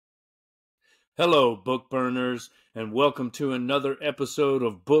Hello, book burners, and welcome to another episode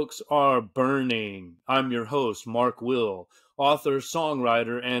of Books Are Burning. I'm your host, Mark Will, author,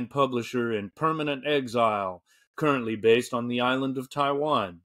 songwriter, and publisher in permanent exile, currently based on the island of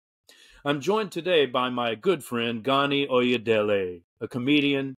Taiwan. I'm joined today by my good friend, Ghanniy Oyedele, a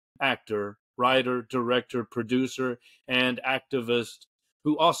comedian, actor, writer, director, producer, and activist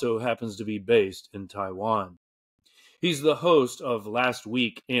who also happens to be based in Taiwan. He's the host of Last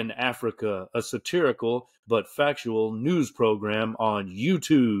Week in Africa, a satirical but factual news program on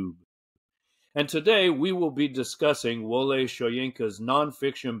YouTube. And today we will be discussing Wole Soyinka's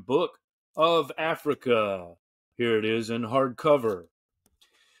nonfiction book of Africa. Here it is in hardcover.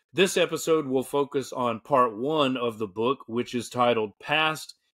 This episode will focus on part one of the book, which is titled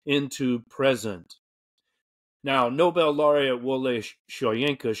Past into Present. Now, Nobel laureate Wole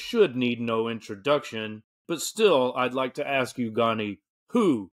Soyinka should need no introduction, but still, I'd like to ask you, Ghanniy,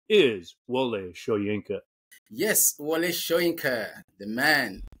 who is Wole Soyinka? Yes, Wole Soyinka, the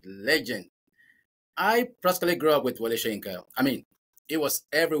man, the legend. I practically grew up with Wole Soyinka. It was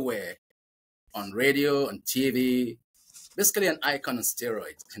everywhere, on radio, on TV, basically an icon on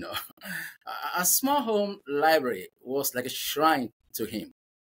steroids, A small home library was like a shrine to him.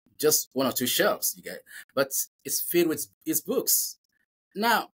 Just one or two shelves, you get, but it's filled with his books.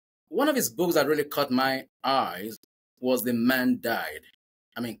 Now, one of his books that really caught my eyes was The Man Died.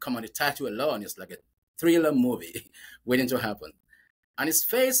 Come on, the title alone is like a thriller movie waiting to happen. And his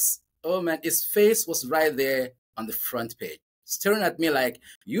face, oh man, his face was right there on the front page, staring at me like,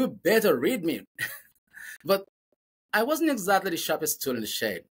 you better read me. But I wasn't exactly the sharpest tool in the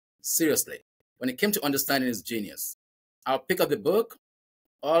shed. Seriously, when it came to understanding his genius, I'll pick up the book,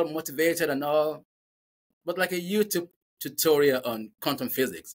 all motivated and all, but like a YouTube tutorial on quantum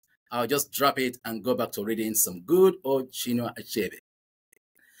physics, I'll just drop it and go back to reading some good old Chinua Achebe.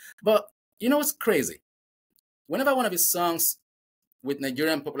 But you know what's crazy? Whenever one of his songs with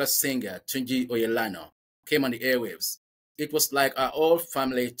Nigerian popular singer Ghanniy Oyedele came on the airwaves, it was like our whole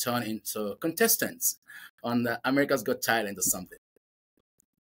family turned into contestants on the America's Got Talent or something.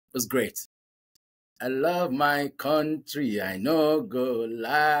 It was great. I love my country, I no go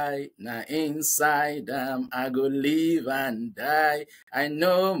lie. Now inside I go live and die. I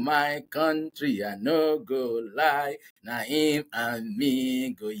know my country, I no go lie. Now him and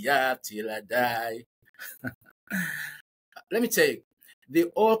me go yap till I die. Let me tell you,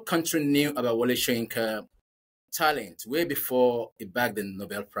 the whole country knew about Wole Soyinka talent way before he bagged the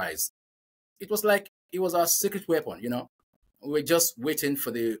Nobel Prize. It was like it was our secret weapon, We were just waiting for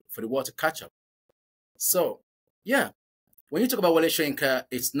the war to catch up. So, yeah, when you talk about Wole Soyinka,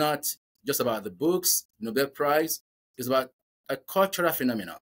 it's not just about the books, Nobel Prize. It's about a cultural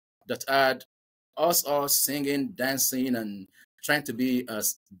phenomenon that had us all singing, dancing, and trying to be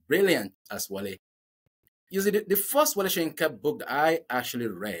as brilliant as Wole. You see, the first Wole Soyinka book that I actually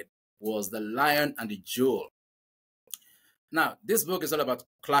read was The Lion and the Jewel. Now, this book is all about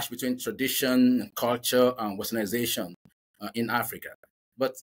clash between tradition, culture, and westernization in Africa.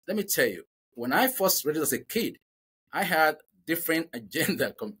 But let me tell you, when I first read it as a kid, I had different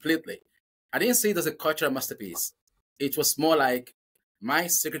agenda completely. I didn't see it as a cultural masterpiece. It was more like my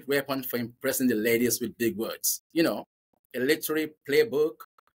secret weapon for impressing the ladies with big words. A literary playbook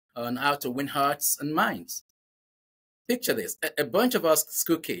on how to win hearts and minds. Picture this, a bunch of us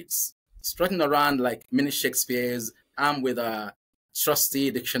school kids strutting around like mini Shakespeare's, armed with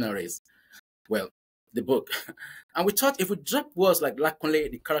trusty dictionaries. Well, the book. And we thought if we drop words like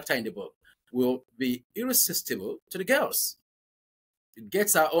Lakunle, the character in the book, will be irresistible to the girls. It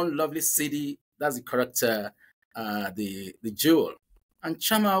gets our own lovely CD, that's the character, the jewel, and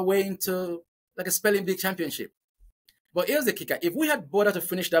charm our way into like a spelling bee championship. But here's the kicker. If we had bothered to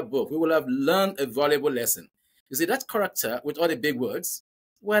finish that book, we would have learned a valuable lesson. You see, that character with all the big words,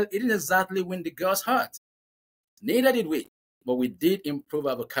 well, it didn't exactly win the girl's heart. Neither did we, but we did improve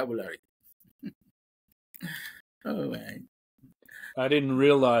our vocabulary. Oh, man. I didn't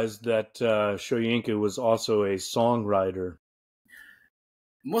realize that Soyinka was also a songwriter.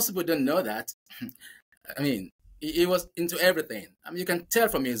 Most people don't know that. He was into everything. You can tell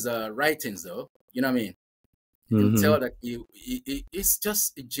from his writings, though. You know what I mean? You can tell that he's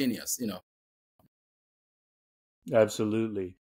just a genius, Absolutely.